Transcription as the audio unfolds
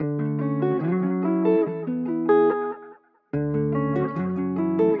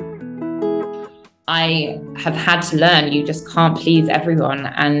I have had to learn you just can't please everyone,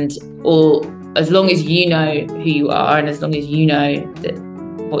 and or as long as you know who you are, and as long as you know that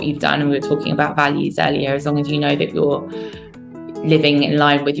what you've done, and we were talking about values earlier, as long as you know that you're living in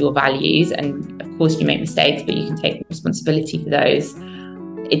line with your values, and of course you make mistakes, but you can take responsibility for those.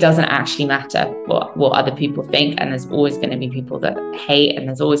 It doesn't actually matter what other people think, and there's always going to be people that hate, and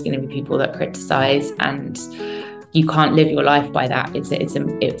there's always going to be people that criticize, and you can't live your life by that. It's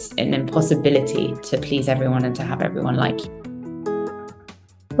an impossibility to please everyone and to have everyone like you.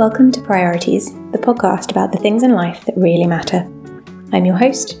 Welcome to Priorities, the podcast about the things in life that really matter. I'm your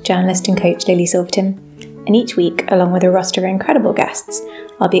host, journalist and coach Lily Silverton, and each week, along with a roster of incredible guests,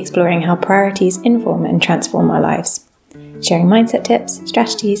 I'll be exploring how priorities inform and transform our lives, sharing mindset tips,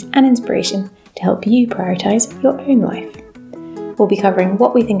 strategies, and inspiration to help you prioritise your own life. We'll be covering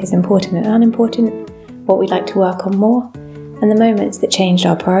what we think is important and unimportant, what we'd like to work on more, and the moments that changed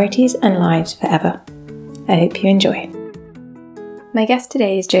our priorities and lives forever. I hope you enjoy. My guest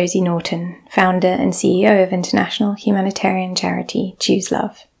today is Josie Norton, founder and CEO of international humanitarian charity Choose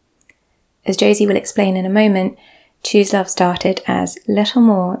Love. As Josie will explain in a moment, Choose Love started as little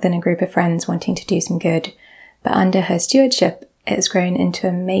more than a group of friends wanting to do some good, but under her stewardship, it has grown into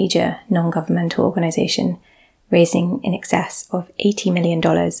a major non-governmental organisation, raising in excess of $80 million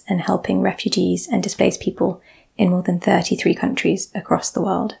and helping refugees and displaced people in more than 33 countries across the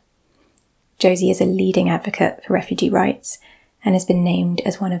world. Josie is a leading advocate for refugee rights and has been named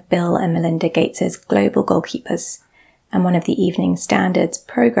as one of Bill and Melinda Gates's global goalkeepers and one of the Evening Standard's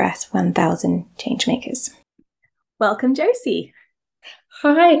Progress 1000 changemakers. Welcome, Josie.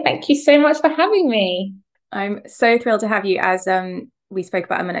 Hi, thank you so much for having me. I'm so thrilled to have you. As we spoke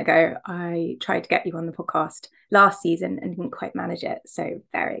about a minute ago, I tried to get you on the podcast last season and didn't quite manage it. So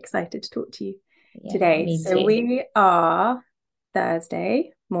very excited to talk to you today. So we are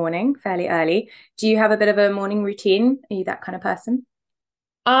Thursday morning, fairly early. Do you have a bit of a morning routine? Are you that kind of person?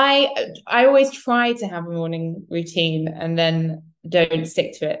 I always try to have a morning routine and then don't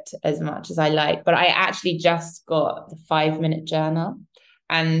stick to it as much as I like. But I actually just got the 5-minute journal.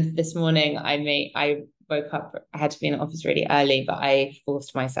 And this morning I woke up, I had to be in the office really early, but I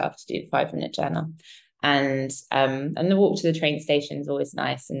forced myself to do the 5-minute journal. And the walk to the train station is always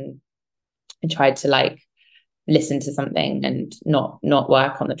nice. And I tried to listen to something and not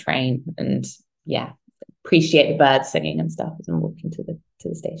work on the train, and appreciate the birds singing and stuff as I'm walking to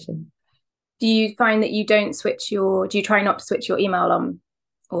the station. Do you find that you do you try not to switch your email on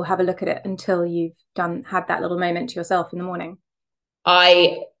or have a look at it until you've had that little moment to yourself in the morning?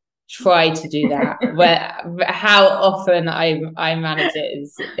 I try to do that. How often I manage it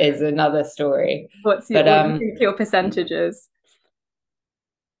is another story. What do you think your percentages?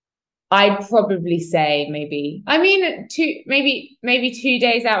 I'd probably say maybe 2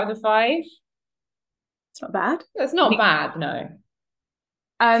 days out of the 5. It's not bad. That's not bad, no.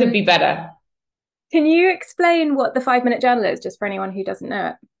 Could be better. Can you explain what the 5-minute journal is, just for anyone who doesn't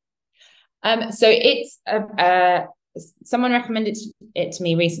know it? So it's someone recommended it to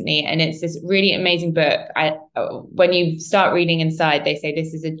me recently, and it's this really amazing book. When you start reading inside, they say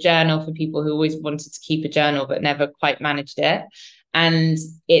this is a journal for people who always wanted to keep a journal but never quite managed it. And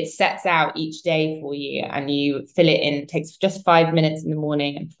it sets out each day for you, and you fill it in. It takes just 5 minutes in the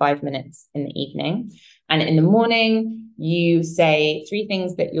morning and 5 minutes in the evening. And in the morning, you say 3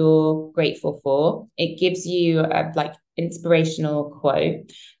 things that you're grateful for. It gives you a inspirational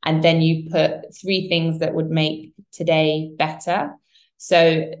quote, and then you put 3 things that would make today better.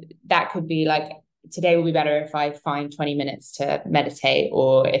 So that could be today will be better if I find 20 minutes to meditate,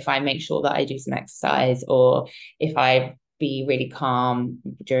 or if I make sure that I do some exercise, or if I be really calm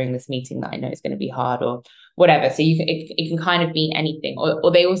during this meeting that I know is going to be hard, or whatever. So it can kind of be anything.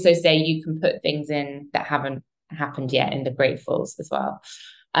 Or they also say you can put things in that haven't happened yet in the gratefuls as well.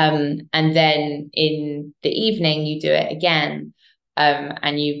 And then in the evening, you do it again,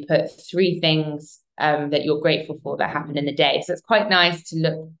 and you put 3 things that you're grateful for that happened in the day. So it's quite nice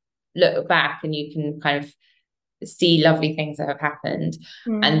to look back, and you can kind of see lovely things that have happened.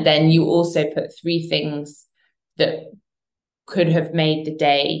 And then you also put 3 things that could have made the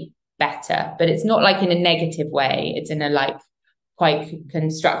day better, but it's not in a negative way. It's in a quite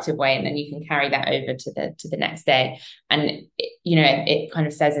constructive way, and then you can carry that over to the next day. And it kind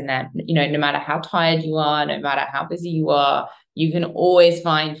of says in there, no matter how tired you are, no matter how busy you are, you can always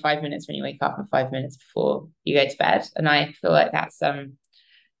find 5 minutes when you wake up and 5 minutes before you go to bed. And I feel like that's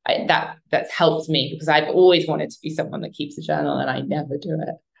helped me, because I've always wanted to be someone that keeps a journal, and I never do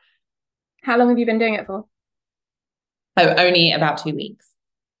it. How long have you been doing it for? Oh, only about 2 weeks.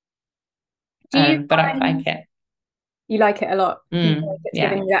 But I like it. You like it a lot. It's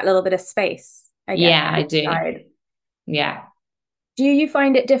giving you that little bit of space I guess. Yeah, I do. Side. Yeah. Do you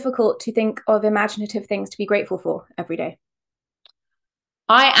find it difficult to think of imaginative things to be grateful for every day?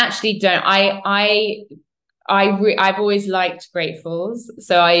 I actually don't. I've always liked gratefuls.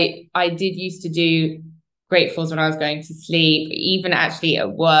 So I did used to do gratefuls when I was going to sleep, even actually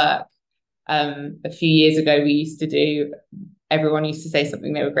at work. A few years ago, everyone used to say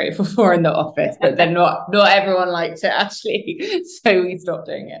something they were grateful for in the office, but then not everyone liked it actually. So we stopped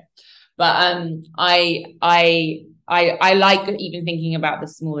doing it. But I like even thinking about the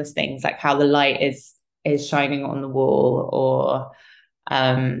smallest things, like how the light is shining on the wall, or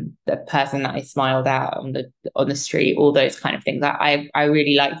the person that I smiled at on the street, all those kind of things. I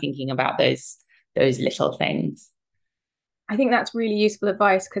really like thinking about those little things. I think that's really useful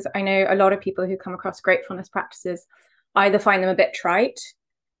advice, because I know a lot of people who come across gratefulness practices either find them a bit trite,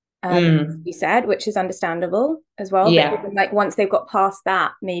 you said, which is understandable as well. Yeah. But even, like, once they've got past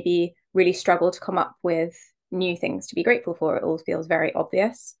that, maybe really struggle to come up with new things to be grateful for. It all feels very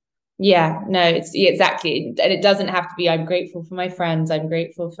obvious. Yeah, no, it's exactly. And it doesn't have to be, I'm grateful for my friends, I'm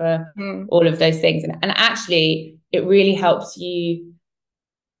grateful for all of those things. And actually, it really helps you,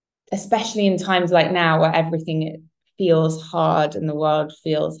 especially in times like now where everything feels hard and the world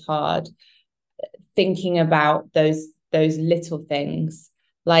feels hard, thinking about those little things,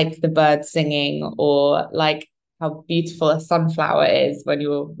 like the bird singing, or like how beautiful a sunflower is when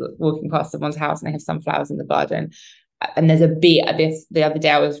you're walking past someone's house and they have sunflowers in the garden. And there's a bee. The other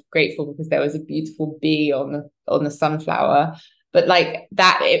day I was grateful because there was a beautiful bee on the sunflower. But like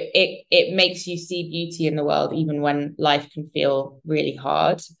that, it makes you see beauty in the world, even when life can feel really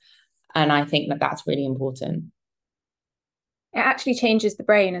hard. And I think that that's really important. It actually changes the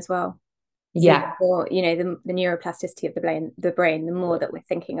brain as well. So Yeah. or, the neuroplasticity of the brain, the more that we're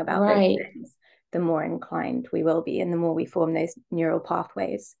thinking about those things, the more inclined we will be, and the more we form those neural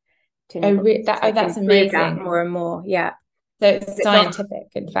pathways to that's amazing. that more and more. Yeah. So it's scientific,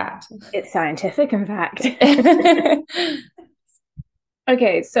 in fact. It's scientific, in fact.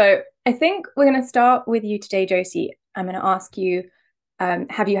 Okay, so I think we're going to start with you today, Josie. I'm going to ask you,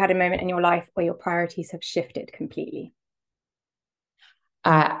 have you had a moment in your life where your priorities have shifted completely?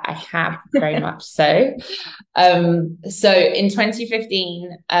 I have, very much so. So in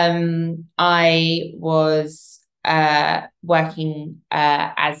 2015, I was working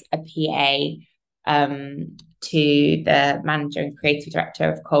as a PA to the manager and creative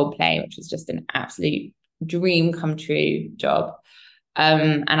director of Coldplay, which was just an absolute dream come true job.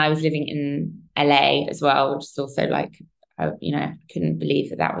 And I was living in LA as well, which is also like, I couldn't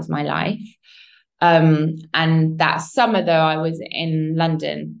believe that was my life. And that summer, though, I was in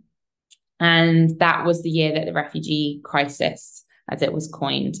London, and that was the year that the refugee crisis, as it was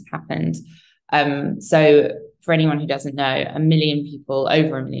coined, happened. So for anyone who doesn't know, over 1 million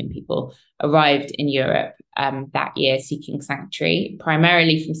people arrived in Europe that year seeking sanctuary,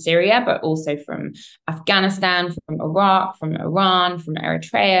 primarily from Syria, but also from Afghanistan, from Iraq, from Iran, from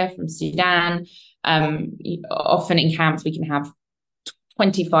Eritrea, from Sudan. Often in camps, we can have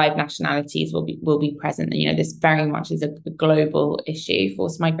 25 nationalities will be present. This very much is a global issue,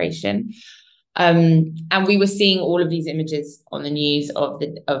 forced migration. And we were seeing all of these images on the news of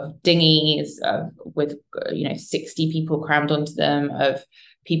dinghies with 60 people crammed onto them, of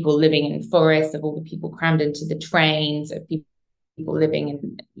people living in forests, of all the people crammed into the trains, of people living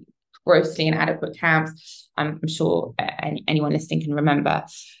in grossly inadequate camps. I'm sure anyone listening can remember.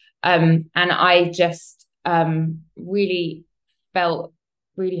 And I just really felt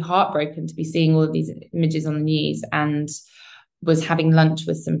really heartbroken to be seeing all of these images on the news, and was having lunch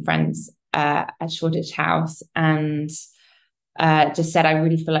with some friends at Shoreditch House, and just said, I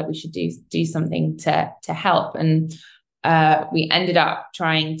really feel like we should do something to help. And we ended up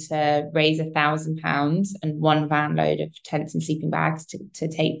trying to raise £1,000 and one van load of tents and sleeping bags to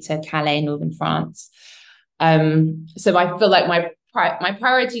take to Calais, northern France. So I feel like my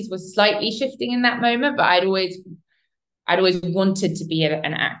priorities were slightly shifting in that moment, but I'd always wanted to be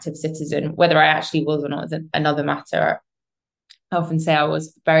an active citizen. Whether I actually was or not is another matter. I often say I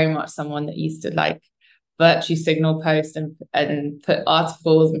was very much someone that used to like virtue signal post and put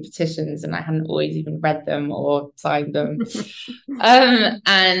articles and petitions, and I hadn't always even read them or signed them.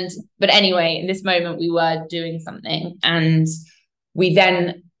 But anyway, in this moment we were doing something, and we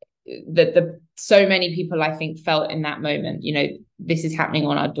then so many people, I think, felt in that moment, this is happening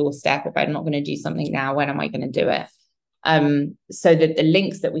on our doorstep. If I'm not going to do something now, when am I going to do it? So that the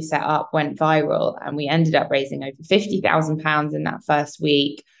links that we set up went viral, and we ended up raising over £50,000 in that first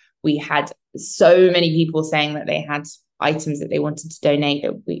week. We had so many people saying that they had items that they wanted to donate,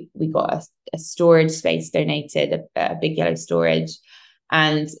 that we got a storage space donated, a big yellow storage.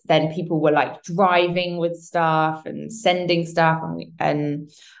 And then people were like driving with stuff and sending stuff.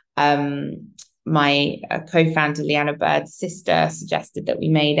 My co-founder Leanna Bird's sister suggested that we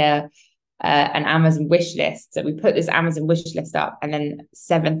made an Amazon wish list. So we put this Amazon wish list up, and then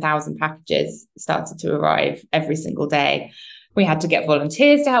 7,000 packages started to arrive every single day. We had to get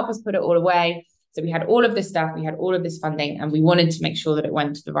volunteers to help us put it all away. So we had all of this stuff, we had all of this funding, and we wanted to make sure that it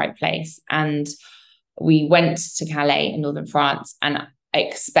went to the right place. And we went to Calais in northern France, and I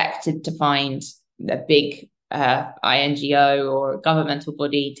expected to find a big INGO or governmental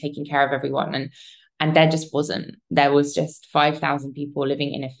body taking care of everyone. And there just wasn't. There was just 5,000 people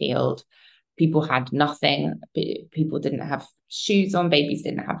living in a field. People had nothing. People didn't have shoes on. Babies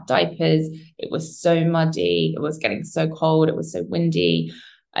didn't have diapers. It was so muddy. It was getting so cold. It was so windy.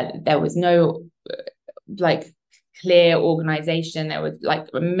 There was no like clear organization. There was like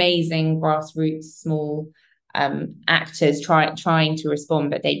amazing grassroots small actors trying to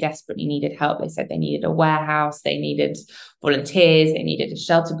respond, but they desperately needed help. They said they needed a warehouse, they needed volunteers, they needed a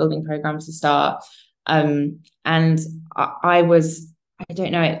shelter building program to start. And I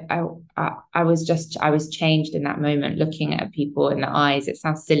don't know, I was changed in that moment, looking at people in the eyes. It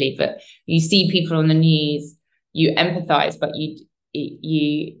sounds silly, but you see people on the news, you empathize, but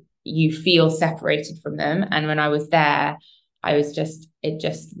you feel separated from them. And when I was there, it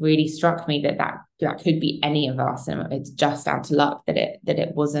just really struck me that could be any of us, and it's just down to luck that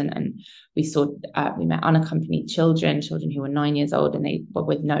it wasn't. And we met unaccompanied children who were 9 years old, and they were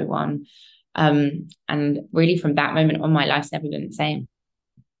with no one. And really from that moment on, my life's never been the same.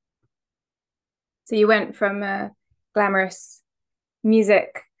 So you went from glamorous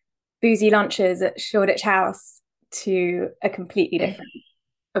music, boozy lunches at Shoreditch House to a completely different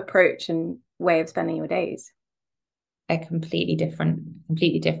approach and way of spending your days. A completely different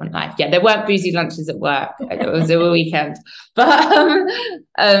life. Yeah, there weren't boozy lunches at work. It was a weekend, but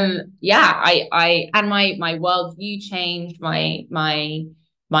yeah, I and my worldview changed. My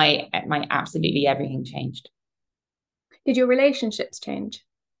absolutely everything changed. Did your relationships change?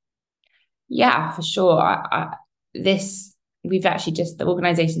 Yeah, for sure. We've actually the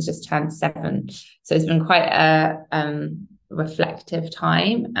organization's just turned 7, so it's been quite a reflective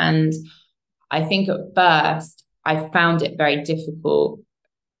time. And I think at first I found it very difficult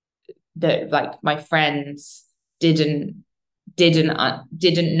that like my friends didn't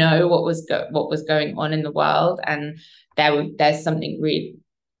know what was going on in the world, and there's something really,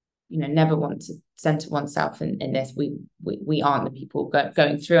 never want to center oneself in this. We aren't the people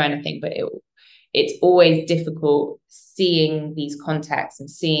going through anything, but it's always difficult seeing these contexts and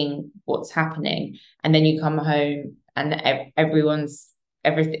seeing what's happening, and then you come home and everyone's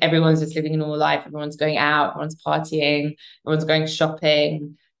just living a normal life. Everyone's going out, everyone's partying, everyone's going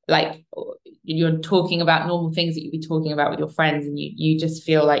shopping. Like, you're talking about normal things that you'd be talking about with your friends, and you just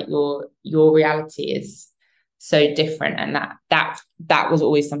feel like your reality is so different. And that was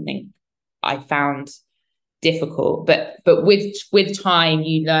always something I found difficult. But with time,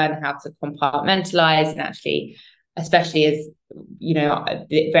 you learn how to compartmentalize, and actually, especially as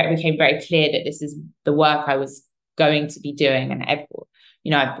it became very clear that this is the work I was going to be doing. And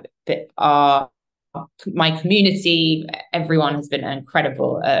my community, everyone has been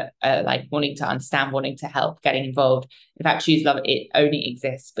incredible at like wanting to understand, wanting to help, getting involved. In fact, Choose Love, it only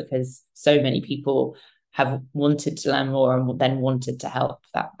exists because so many people have wanted to learn more and then wanted to help.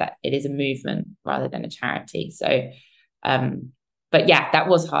 That it is a movement rather than a charity. So but yeah, that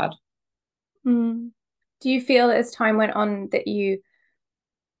was hard. Do you feel as time went on that you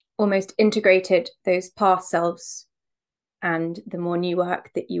almost integrated those past selves and the more new work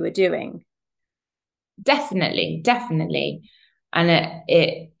that you were doing? Definitely. And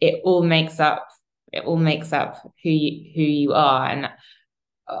it all makes up who you are. And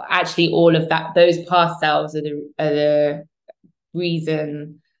actually all of that, those past selves are the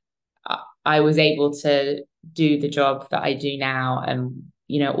reason I was able to do the job that I do now. And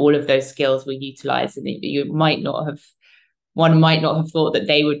all of those skills were utilized, and one might not have thought that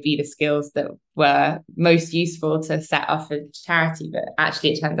they would be the skills that were most useful to set up a charity, but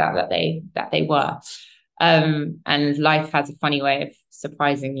actually it turns out that they were. And life has a funny way of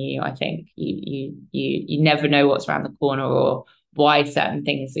surprising you. I think you never know what's around the corner or why certain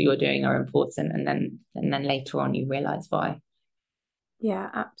things that you're doing are important, and then later on you realize why. Yeah,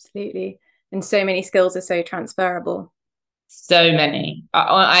 absolutely. And so many skills are so transferable. So many.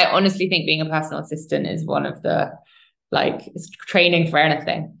 I honestly think being a personal assistant is one of the, like, it's training for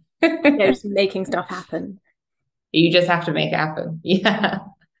anything. Yeah, just making stuff happen. You just have to make it happen. Yeah.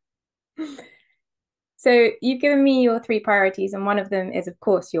 So you've given me your 3 priorities, and one of them is, of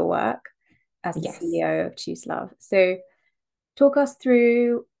course, your work as the Yes. CEO of Choose Love. So Talk us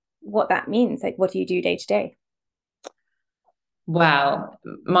through what that means. Like, what do you do day to day? Well,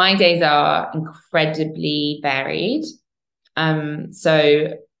 my days are incredibly varied.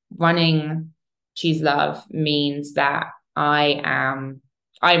 So running Choose Love means that I'm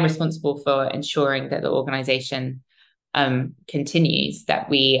responsible for ensuring that the organization continues, that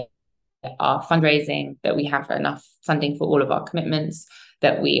we are fundraising, that we have enough funding for all of our commitments,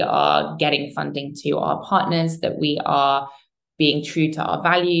 that we are getting funding to our partners, that we are being true to our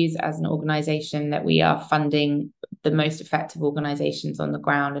values as an organization, that we are funding the most effective organizations on the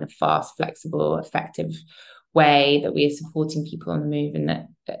ground in a fast, flexible, effective way, that we are supporting people on the move and that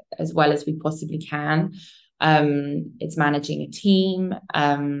as well as we possibly can. It's managing a team.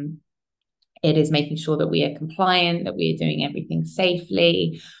 It is making sure that we are compliant, that we are doing everything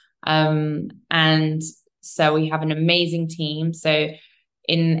safely. And so we have an amazing team. So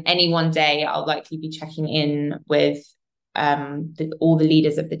in any one day, I'll likely be checking in with all the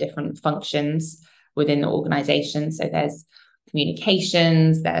leaders of the different functions within the organization. So there's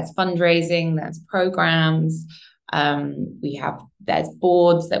communications, there's fundraising, there's programs. There's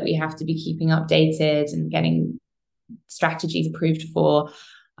boards that we have to be keeping updated and getting strategies approved for.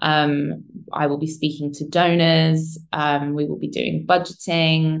 I will be speaking to donors. We will be doing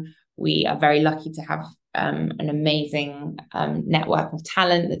budgeting. We are very lucky to have an amazing network of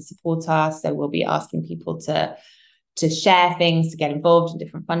talent that support us. So we'll be asking people to share things, to get involved in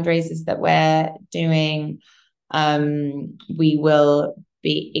different fundraisers that we're doing. We will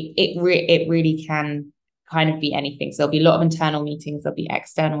be, it really can kind of be anything. So there'll be a lot of internal meetings, there'll be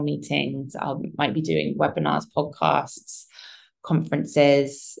external meetings. I might be doing webinars, podcasts,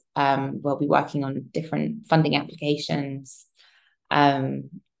 conferences. We'll be working on different funding applications.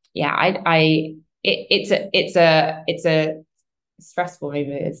 It's a stressful,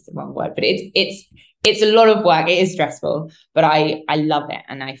 maybe it's the wrong word, but it's a lot of work. It is stressful, but I love it,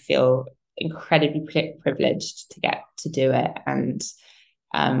 and I feel incredibly privileged to get to do it. And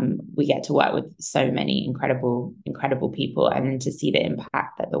we get to work with so many incredible people, and then to see the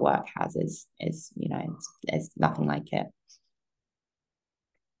impact that the work has is it's nothing like it.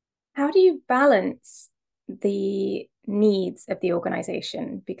 How do you balance the needs of the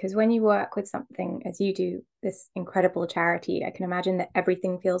organization? Because when you work with something as you do, this incredible charity, I can imagine that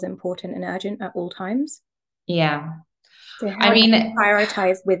everything feels important and urgent at all times. Yeah. So how do you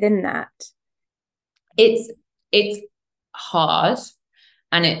prioritize within that? It's hard,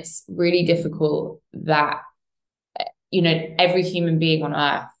 and it's really difficult that, every human being on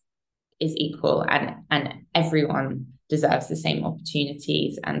earth is equal, and everyone deserves the same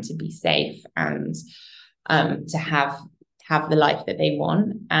opportunities and to be safe and to have the life that they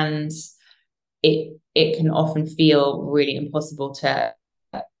want. And it can often feel really impossible to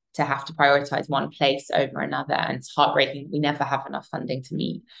have to prioritize one place over another, and it's heartbreaking. We never have enough funding to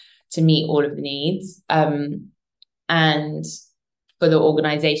meet all of the needs. And for the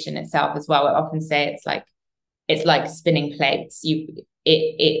organization itself as well, I often say it's like spinning plates.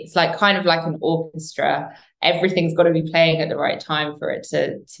 It's like kind of like an orchestra. Everything's got to be playing at the right time for it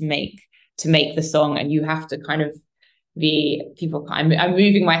to make the song, and you have to kind of I'm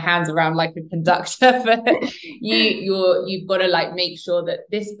moving my hands around like a conductor, but you've got to like make sure that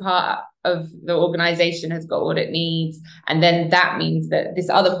this part of the organization has got what it needs, and then that means that this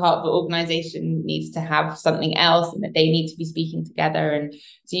other part of the organization needs to have something else, and that they need to be speaking together. And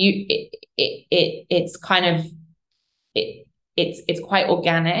so it's kind of it's quite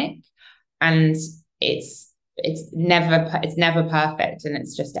organic, and it's never perfect, and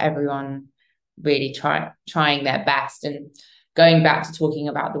it's just everyone really trying their best. And going back to talking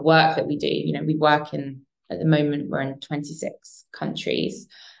about the work that we do, we work at the moment we're in 26 countries,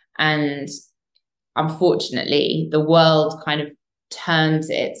 and unfortunately the world kind of turns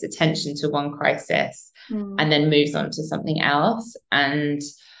its attention to one crisis and then moves on to something else. And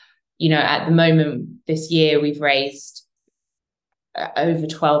at the moment this year we've raised over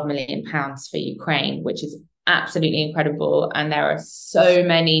 £12 million for Ukraine, which is absolutely incredible, and there are so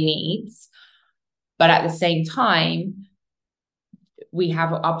many needs. But at the same time, we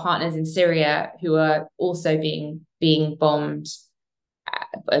have our partners in Syria who are also being bombed,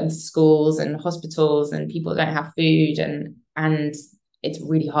 in schools and hospitals, and people don't have food, and it's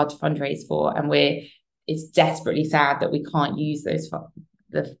really hard to fundraise for. And it's desperately sad that we can't use those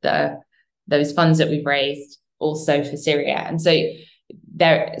funds that we've raised also for Syria. And so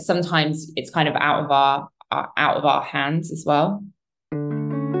there sometimes it's kind of out of our hands as well.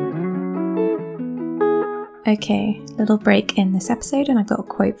 Okay, little break in this episode, and I've got a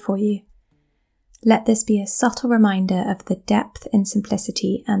quote for you. Let this be a subtle reminder of the depth in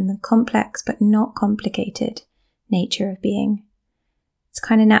simplicity and the complex but not complicated nature of being. It's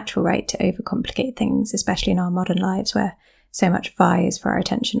kind of natural, right, to overcomplicate things, especially in our modern lives where so much vies for our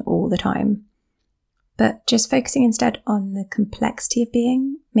attention all the time. But just focusing instead on the complexity of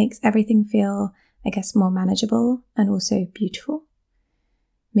being makes everything feel, I guess, more manageable and also beautiful.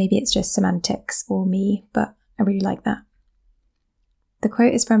 Maybe it's just semantics or me, but I really like that. The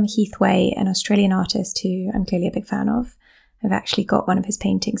quote is from Heath Way, an Australian artist who I'm clearly a big fan of. I've actually got one of his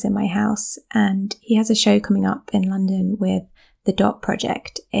paintings in my house, and he has a show coming up in London with the Dot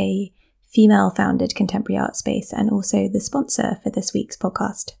Project, a female-founded contemporary art space and also the sponsor for this week's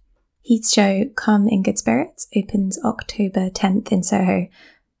podcast. Heath's show, Come in Good Spirits, opens October 10th in Soho,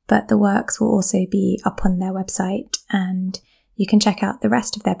 but the works will also be up on their website, and you can check out the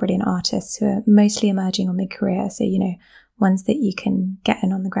rest of their brilliant artists who are mostly emerging or mid-career, so, ones that you can get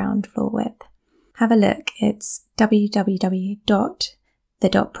in on the ground floor with. Have a look. It's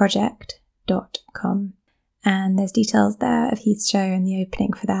www.thedotproject.com. And there's details there of Heath's show and the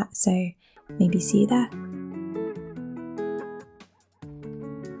opening for that, so maybe see you there.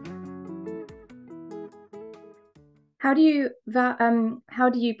 How do you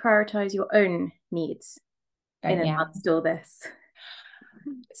prioritize your own needs amongst all this?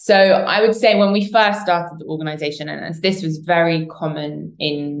 So I would say when we first started the organisation, and as this was very common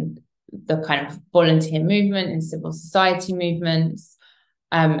in the kind of volunteer movement and civil society movements,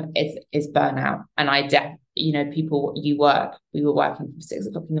 it's burnout. And we were working from 6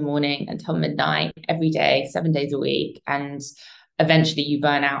 o'clock in the morning until midnight every day, 7 days a week, and eventually you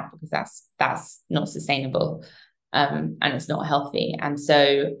burn out because that's not sustainable, and it's not healthy. And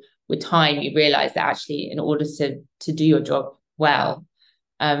so with time, you realize that actually, in order to do your job well,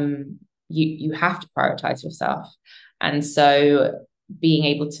 you have to prioritize yourself. And so being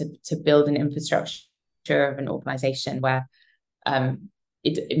able to build an infrastructure of an organization where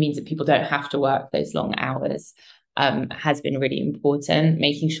it means that people don't have to work those long hours has been really important.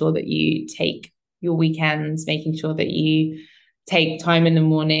 Making sure that you take your weekends, making sure that you take time in the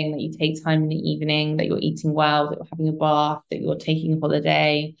morning, that you take time in the evening, that you're eating well, that you're having a bath, that you're taking a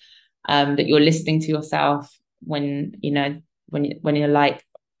holiday, that you're listening to yourself when you're like,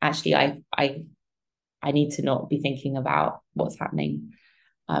 actually, I need to not be thinking about what's happening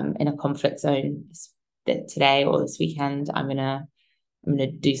in a conflict zone today or this weekend. I'm gonna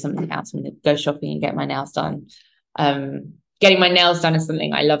do something else. I'm gonna go shopping and get my nails done. Getting my nails done is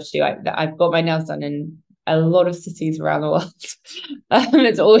something I love to do. I've got my nails done in a lot of cities around the world.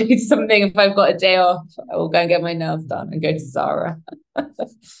 It's always something. If I've got a day off, I will go and get my nails done and go to Zara.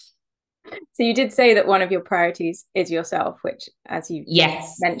 So you did say that one of your priorities is yourself, which, as you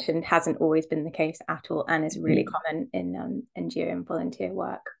mentioned, hasn't always been the case at all, and is really common in NGO and volunteer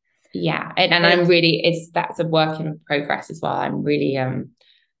work. Yeah, and I'm really, that's a work in progress as well. I'm really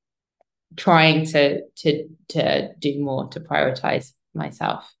trying to do more to prioritize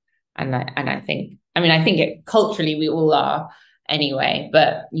myself, and I think culturally we all are anyway.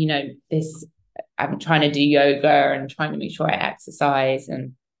 But I'm trying to do yoga and trying to make sure I exercise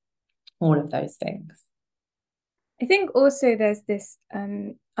and all of those things. I think also there's this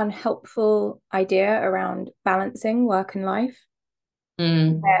unhelpful idea around balancing work and life.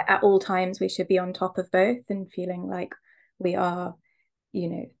 Where at all times we should be on top of both and feeling like we are,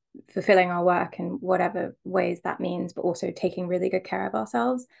 fulfilling our work in whatever ways that means, but also taking really good care of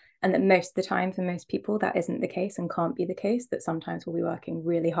ourselves. And that most of the time for most people that isn't the case and can't be the case, that sometimes we'll be working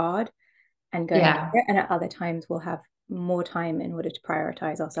really hard and going through it, and at other times we'll have more time in order to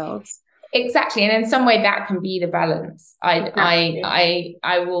prioritize ourselves. Exactly. And in some way that can be the balance. I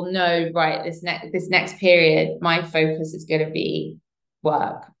will know, right, this next period, my focus is going to be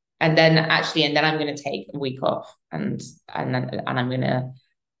work. And then I'm going to take a week off and I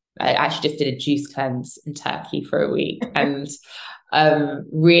actually just did a juice cleanse in Turkey for a week. And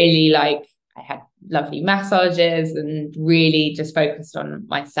really, I had lovely massages and really just focused on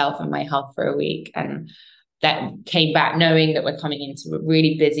myself and my health for a week. And that came back knowing that we're coming into a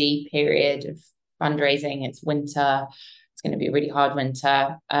really busy period of fundraising. It's winter. It's going to be a really hard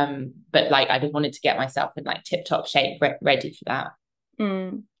winter. But I just wanted to get myself in tip-top shape, ready for that.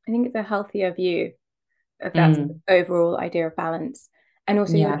 I think it's a healthier view of that overall idea of balance. And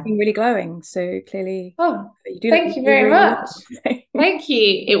also you're looking really glowing. So clearly thank you very much. Thank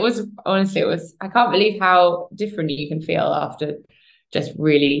you. It was I can't believe how different you can feel after just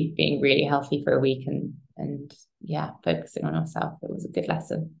really being really healthy for a week and focusing on yourself. It was a good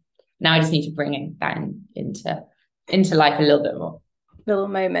lesson. Now I just need to bring that into life a little bit more. Little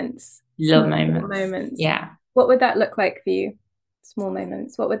moments. Yeah. What would that look like for you? Small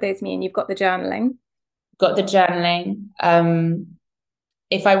moments. What would those mean? You've got the journaling.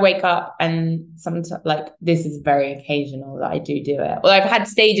 if I wake up and sometimes, like, this is very occasional that I do it. Well, I've had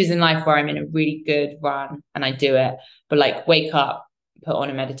stages in life where I'm in a really good run and I do it, but like wake up, put on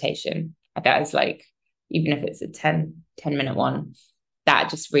a meditation. That is like, even if it's a 10-minute one, that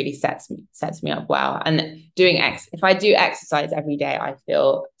just really sets me up well. And if I do exercise every day, I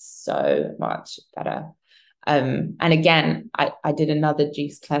feel so much better. And again, I did another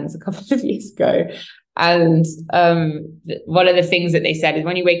juice cleanse a couple of years ago. And one of the things that they said is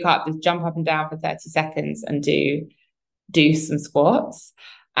when you wake up, just jump up and down for 30 seconds and do some squats.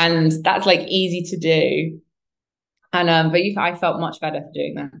 And that's like easy to do. And I felt much better for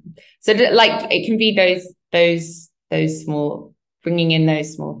doing that. So like it can be those small, bringing in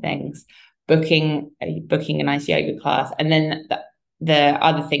those small things, booking a nice yoga class. And then the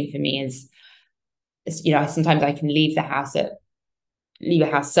other thing for me is, you know, sometimes I can leave a house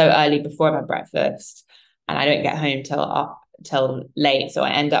so early before I've had breakfast, and I don't get home till late. So I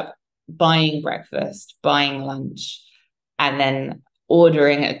end up buying breakfast, buying lunch, and then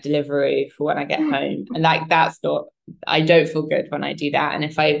ordering a delivery for when I get home. And like, I don't feel good when I do that. And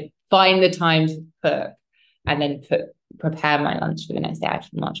if I find the time to cook and then prepare my lunch for the next day, I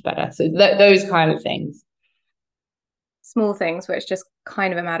feel much better. So those kind of things. Small things where it's just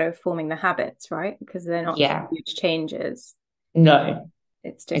kind of a matter of forming the habits, right? Because they're not huge changes. No,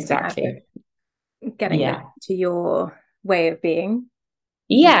 it's just exactly getting to your way of being.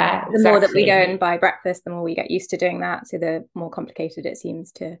 Yeah, the more that we go and buy breakfast, the more we get used to doing that. So the more complicated it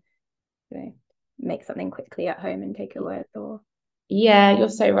seems to, you know, make something quickly at home and take it with. Or yeah, you're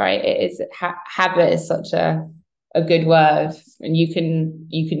so right. It is habit is such a good word, and you can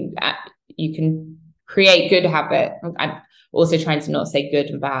create good habit. I'm also trying to not say good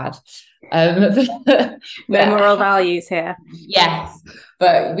and bad. No moral values here. Yes,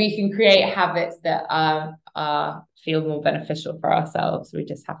 but we can create habits that feel more beneficial for ourselves. We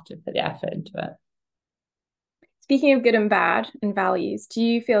just have to put the effort into it. Speaking of good and bad and values, do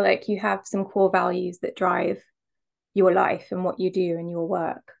you feel like you have some core values that drive your life and what you do in your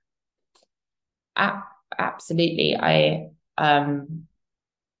work? Absolutely. I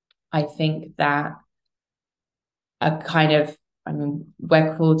think that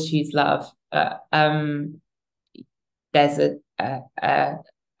we're called to choose love, but there's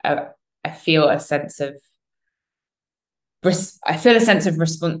I feel a sense of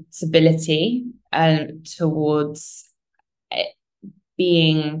responsibility towards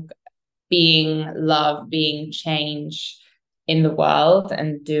being love, being change in the world,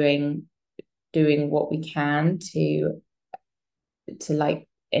 and doing what we can to like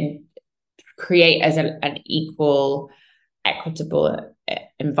create as an equal, equitable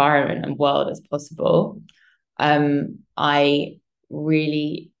environment and world as possible. I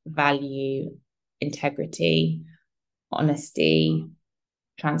really value integrity, honesty,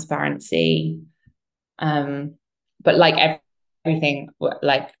 transparency, but like everything,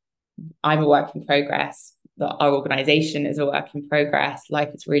 like I'm a work in progress, our organization is a work in progress. Life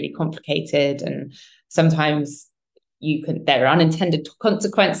is really complicated, and sometimes there are unintended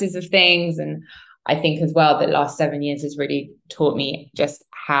consequences of things. And I think as well, the last 7 years has really taught me just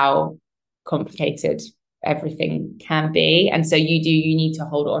how complicated everything can be. And so you need to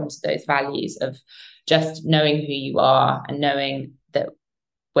hold on to those values of just knowing who you are and knowing that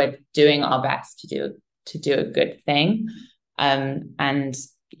we're doing our best to do a good thing. And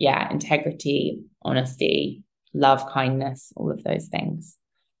yeah, integrity, honesty, love, kindness, all of those things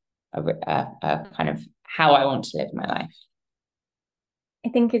are kind of how I want to live my life. I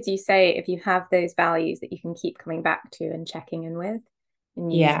think, as you say, if you have those values that you can keep coming back to and checking in with,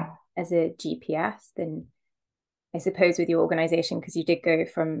 and use as a GPS, then I suppose with your organization, because you did go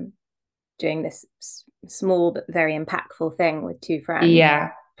from doing this small but very impactful thing with two friends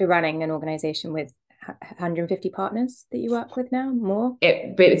to running an organization with 150 partners that you work with now, more?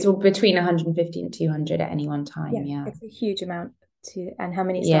 It's all between 150 and 200 at any one time. Yeah. It's a huge amount. And how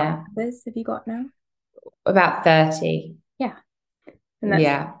many staff members have you got now? About 30. Yeah. And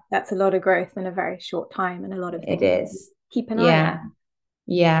that's a lot of growth in a very short time, and a lot of things. It is. Keep an eye on.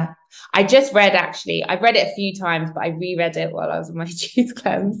 Yeah. I just read, actually, I've read it a few times, but I reread it while I was on my juice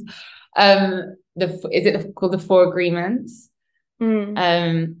cleanse. Is it called The Four Agreements?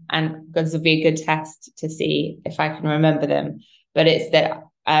 And this will be a good test to see if I can remember them. But it's that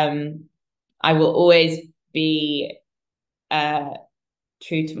I will always be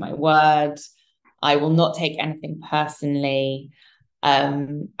true to my word. I will not take anything personally.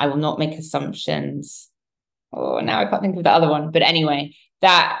 I will not make assumptions. Oh, now I can't think of the other one. But anyway,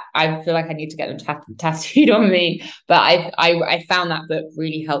 that I feel like I need to get them tattooed on me. But I found that book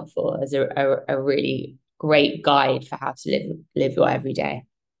really helpful as a really great guide for how to live your everyday.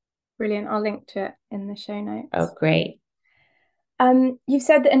 Brilliant. I'll link to it in the show notes. Oh, great. You've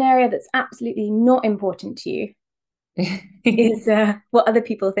said that an area that's absolutely not important to you is what other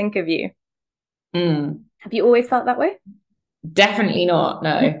people think of you. Have you always felt that way? Definitely not,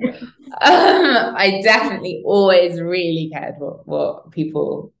 no. I definitely always really cared what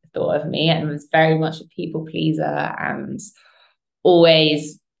people thought of me, and was very much a people pleaser, and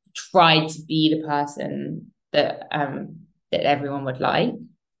always tried to be the person that everyone would like.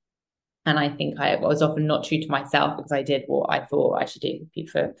 And I think I was often not true to myself, because I did what I thought I should do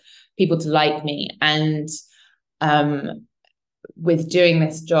for people to like me. And with doing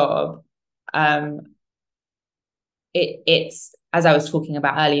this job, it's, as I was talking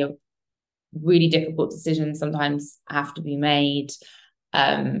about earlier, really difficult decisions sometimes have to be made.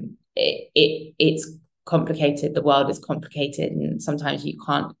 It's complicated. The world is complicated, and sometimes you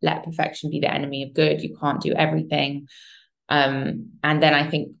can't let perfection be the enemy of good. You can't do everything. And then I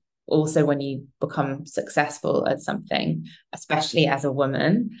think also when you become successful at something, especially as a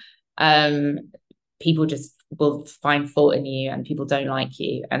woman, people just will find fault in you, and people don't like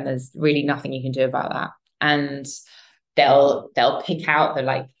you, and there's really nothing you can do about that. And they'll pick out the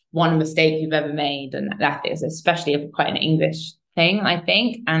like one mistake you've ever made, and that is especially quite an English thing, I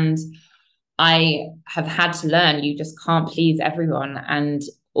think. And I have had to learn you just can't please everyone, and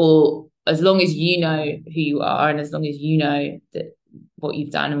or as long as you know who you are, and as long as you know that what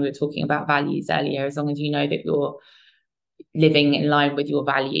you've done, and we were talking about values earlier, as long as you know that you're living in line with your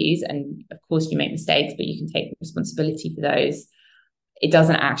values, and of course you make mistakes, but you can take responsibility for those, it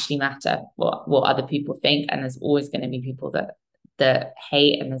doesn't actually matter what other people think. And there's always going to be people that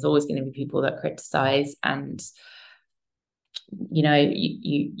hate, and there's always going to be people that criticize, and you know,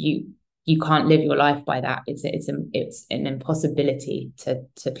 you can't live your life by that. It's an impossibility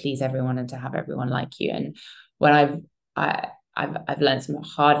to please everyone and to have everyone like you. And when I've learned some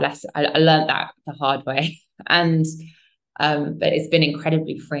hard lessons. I learned that the hard way, and but it's been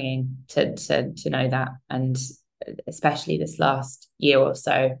incredibly freeing to know that. And especially this last year or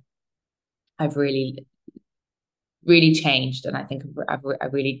so, I've really changed, and I think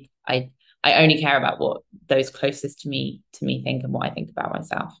I only care about what those closest to me think, and what I think about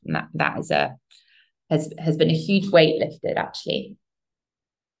myself, and that has been a huge weight lifted, actually.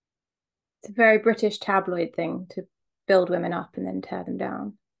 It's a very British tabloid thing to build women up and then tear them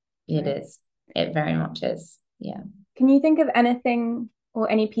down. It is. It very much is. Yeah. Can you think of anything or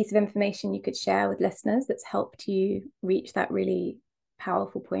any piece of information you could share with listeners that's helped you reach that really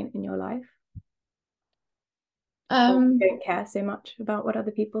powerful point in your life? You don't care so much about what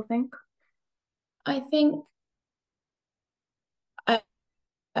other people think? I think I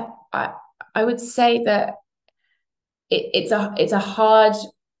would say that it's a hard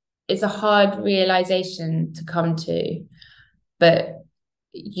realization to come to, but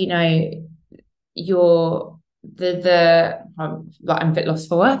you know, I'm a bit lost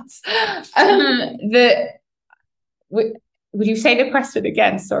for words. Would you say the question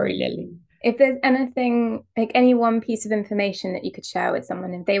again? Sorry, Lily. If there's anything, like any one piece of information that you could share with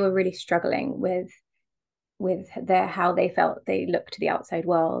someone, if they were really struggling with how they felt they looked to the outside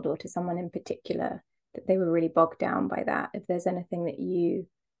world, or to someone in particular, that they were really bogged down by that, if there's anything that you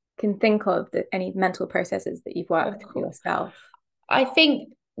can think of, that any mental processes that you've worked for yourself. I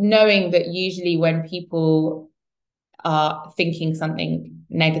think knowing that usually when people are thinking something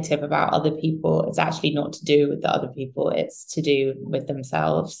negative about other people, it's actually not to do with the other people, it's to do with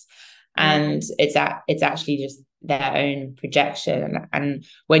themselves. And it's actually just their own projection. And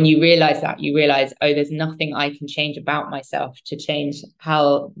when you realize that, you realize, oh, there's nothing I can change about myself to change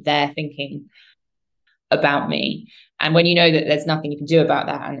how they're thinking about me. And when you know that there's nothing you can do about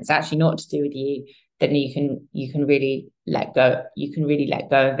that, and it's actually not to do with you, then you can really let go. You can really let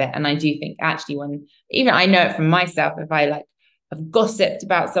go of it. And I do think actually, when even I know it from myself, if I have gossiped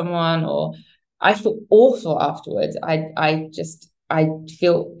about someone, or I feel awful afterwards, I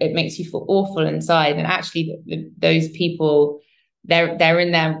feel it makes you feel awful inside. And actually those people, they're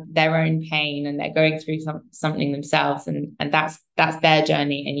in their own pain, and they're going through something themselves, and that's their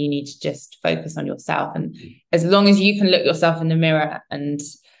journey, and you need to just focus on yourself. And as long as you can look yourself in the mirror and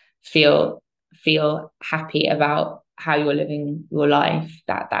feel happy about how you're living your life,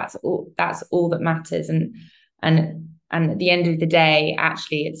 that's all that matters. And at the end of the day,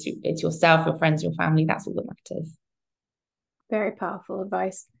 actually it's yourself, your friends, your family, that's all that matters. Very powerful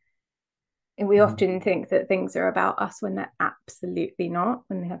advice. we often think that things are about us when they're absolutely not,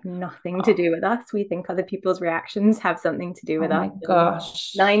 when they have nothing to do with us. We think other people's reactions have something to do with us. Oh my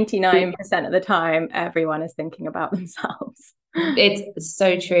gosh. 99% of the time, everyone is thinking about themselves. It's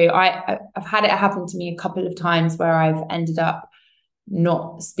so true. I've had it happen to me a couple of times where I've ended up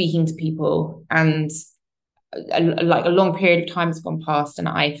not speaking to people, and like a long period of time has gone past and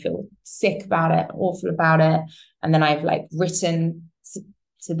I feel sick about it, awful about it. And then I've like written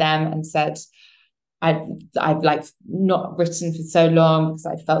to them and said, I've like not written for so long because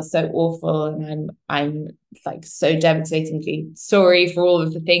I felt so awful, and I'm like so devastatingly sorry for all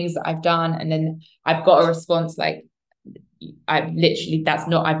of the things that I've done. And then I've got a response like, I've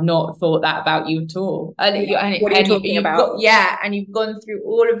not thought that about you at all. What are you talking about? And you've gone through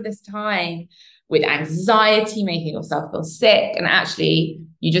all of this time with anxiety, making yourself feel sick, and actually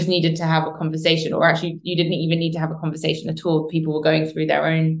you just needed to have a conversation, or actually you didn't even need to have a conversation at all. People were going through their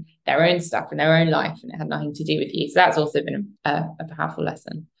own stuff in their own life, and it had nothing to do with you. So that's also been a powerful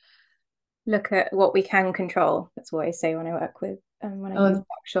lesson. Look at what we can control. That's what I say when I work with when I do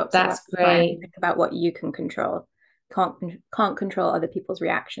workshops. That's great. Think about what you can control. Can't control other people's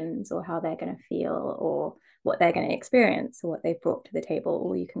reactions or how they're going to feel or what they're going to experience or what they've brought to the table.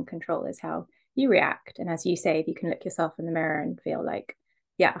 All you can control is how you react. And as you say, if you can look yourself in the mirror and feel like,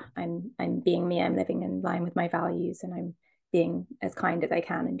 yeah, I'm being me, I'm living in line with my values, and I'm being as kind as I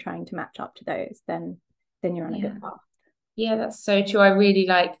can and trying to match up to those, then you're on a good path. Yeah, that's so true. I really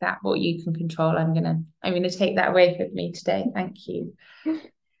like that. What you can control. I'm gonna take that away with me today. Thank you.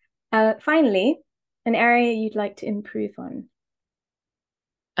 Finally, an area you'd like to improve on?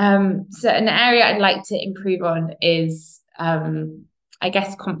 So an area I'd like to improve on is I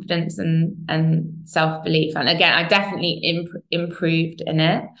guess confidence and self-belief. And again, I've definitely improved in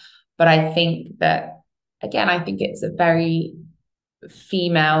it, but I think that, again, I think it's a very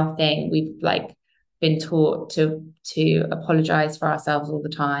female thing. We've like been taught to apologize for ourselves all the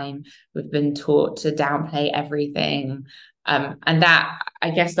time. We've been taught to downplay everything. And that,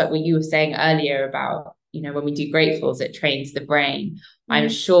 I guess, like what you were saying earlier about, when we do gratefuls, it trains the brain. I'm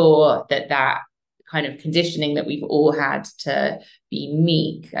sure that kind of conditioning that we've all had to be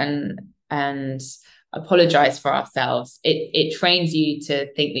meek and apologize for ourselves, it trains you to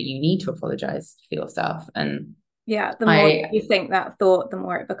think that you need to apologize for yourself. And yeah, the more you think that thought, the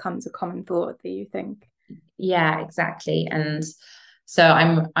more it becomes a common thought that you think. Yeah, exactly. And so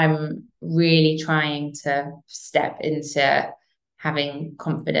I'm really trying to step into having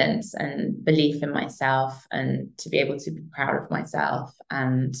confidence and belief in myself, and to be able to be proud of myself.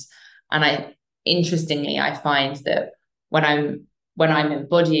 And interestingly, I find that when I'm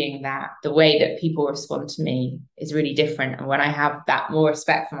embodying that, the way that people respond to me is really different. And when I have that more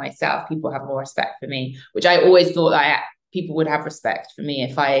respect for myself, people have more respect for me, which I always thought that people would have respect for me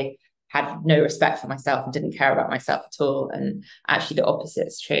if I had no respect for myself and didn't care about myself at all. And actually the opposite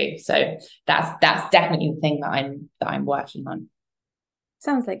is true. So that's definitely the thing that I'm working on.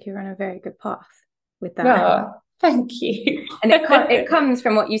 Sounds like you're on a very good path with that. Oh, thank you. And it comes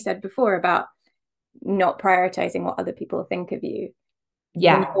from what you said before about not prioritizing what other people think of you.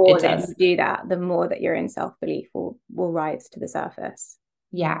 Yeah, the more that you do that, the more that your own self-belief will rise to the surface.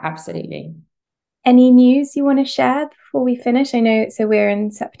 Yeah, absolutely. Any news you want to share before we finish? I know, so we're in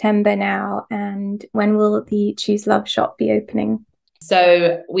September now, and when will the Choose Love shop be opening?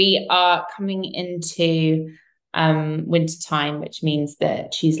 So we are coming into winter time, which means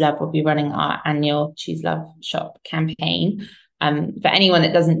that Choose Love will be running our annual Choose Love shop campaign. For anyone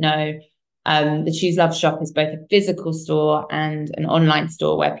that doesn't know, the Choose Love shop is both a physical store and an online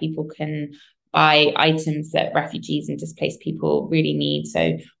store where people can buy items that refugees and displaced people really need.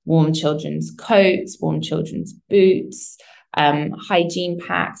 So warm children's coats, warm children's boots, hygiene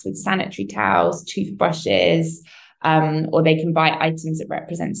packs with sanitary towels, toothbrushes, or they can buy items that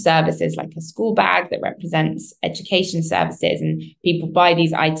represent services, like a school bag that represents education services. And people buy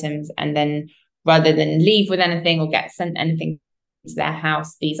these items, and then rather than leave with anything or get sent anything to their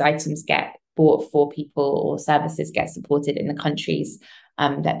house, these items get bought for people, or services get supported in the countries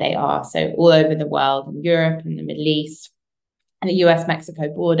that they are. So all over the world, in Europe and the Middle East and the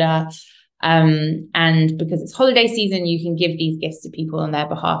US-Mexico border. And because it's holiday season, you can give these gifts to people on their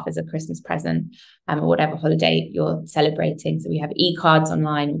behalf as a Christmas present, or whatever holiday you're celebrating. So we have e-cards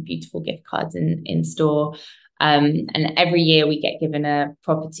online with beautiful gift cards in store. And every year we get given a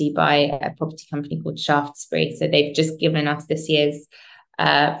property by a property company called Shaftesbury. So they've just given us this year's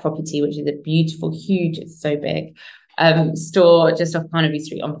property, which is a beautiful, huge, it's so big, store just off Carnaby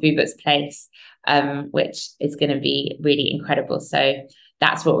Street on Fubert's Place, which is going to be really incredible. So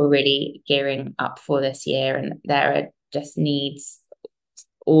that's what we're really gearing up for this year. And there are just needs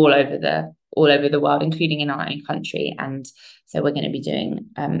all over the all over the world, including in our own country. And so we're going to be doing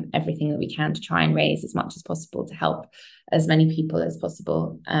everything that we can to try and raise as much as possible to help as many people as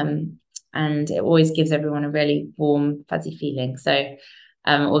possible. And it always gives everyone a really warm, fuzzy feeling. So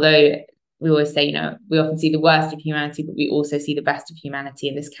although we always say, we often see the worst of humanity, but we also see the best of humanity.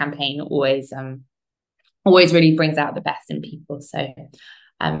 And this campaign always really brings out the best in people. So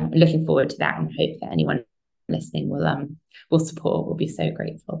looking forward to that, and hope that anyone listening will support. We'll be so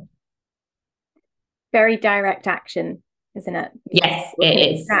grateful. Very direct action, isn't it? Yes,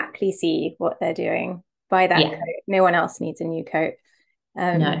 it is. Exactly see what they're doing. Buy that coat. No one else needs a new coat.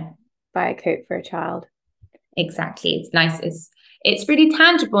 No. Buy a coat for a child. Exactly. It's nice. It's really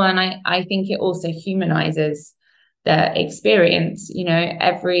tangible, and I think it also humanizes the experience.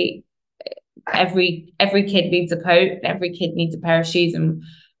 Every kid needs a coat, every kid needs a pair of shoes, and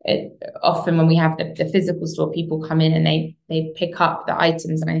often when we have the physical store, people come in and they pick up the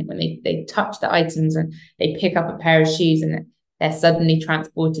items, and I think when they touch the items and they pick up a pair of shoes, and they're suddenly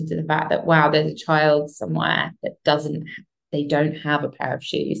transported to the fact that, wow, there's a child somewhere that they don't have a pair of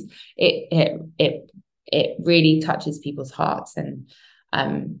shoes. It really touches people's hearts, and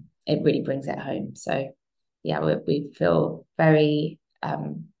it really brings it home. So yeah, we feel very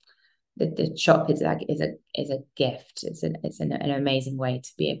the shop is a gift. It's an amazing way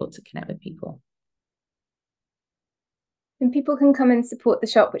to be able to connect with people. And people can come and support the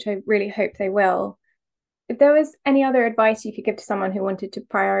shop, which I really hope they will. If there was any other advice you could give to someone who wanted to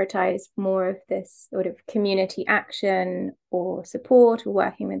prioritize more of this sort of community action or support, or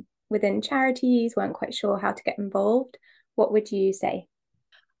working within charities, weren't quite sure how to get involved, what would you say?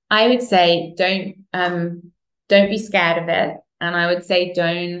 I would say don't be scared of it, and I would say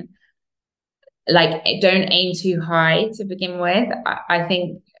don't aim too high to begin with. I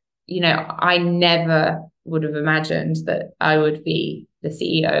think I never would have imagined that I would be the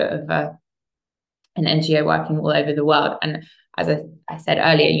CEO of an NGO working all over the world. And as I said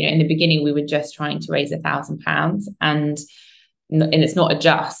earlier, in the beginning we were just trying to raise £1,000, and it's not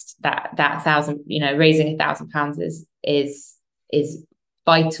just that 1,000. Raising £1,000 is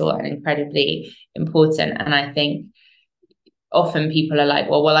vital and incredibly important. And I think often people are like,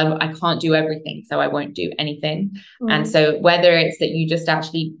 well, I can't do everything, so I won't do anything. And so whether it's that you just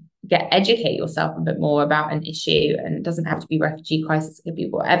actually educate yourself a bit more about an issue, and it doesn't have to be refugee crisis, it could be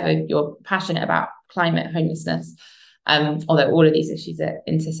whatever you're passionate about, climate, homelessness, although all of these issues are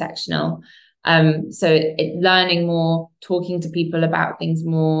intersectional. So learning more, talking to people about things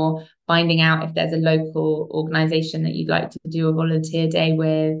more, finding out if there's a local organization that you'd like to do a volunteer day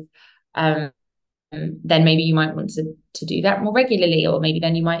with, then maybe you might want to do that more regularly, or maybe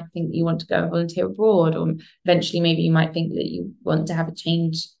then you might think that you want to go and volunteer abroad, or eventually maybe you might think that you want to have a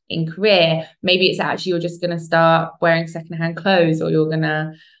change in career. Maybe it's actually you're just going to start wearing secondhand clothes, or you're going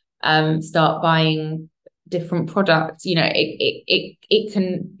to start buying different products. It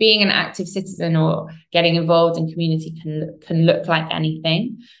can, being an active citizen or getting involved in community can look like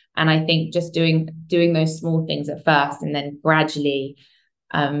anything. And I think just doing those small things at first, and then gradually,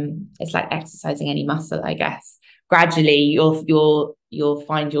 it's like exercising any muscle, I guess. Gradually you'll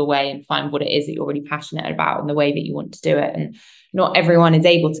find your way and find what it is that you're really passionate about and the way that you want to do it. And not everyone is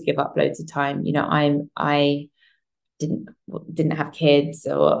able to give up loads of time. I didn't have kids,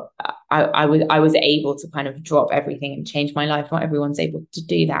 or I was able to kind of drop everything and change my life. Not everyone's able to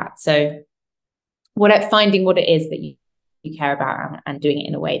do that. So finding what it is that you care about, and doing it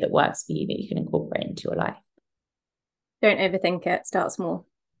in a way that works for you, that you can incorporate into your life. Don't overthink it. Start small.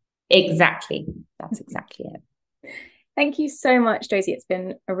 Exactly. That's exactly it. Thank you so much, Josie. It's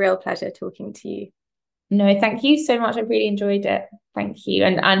been a real pleasure talking to you. No, thank you so much. I really enjoyed it. Thank you.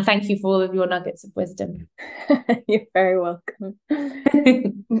 And thank you for all of your nuggets of wisdom. You're very welcome.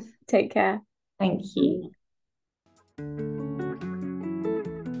 Take care. Thank you.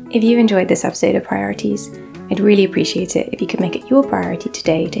 If you enjoyed this episode of Priorities, I'd really appreciate it if you could make it your priority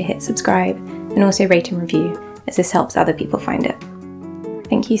today to hit subscribe and also rate and review, as this helps other people find it.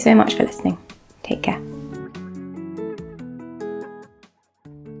 Thank you so much for listening. Take care.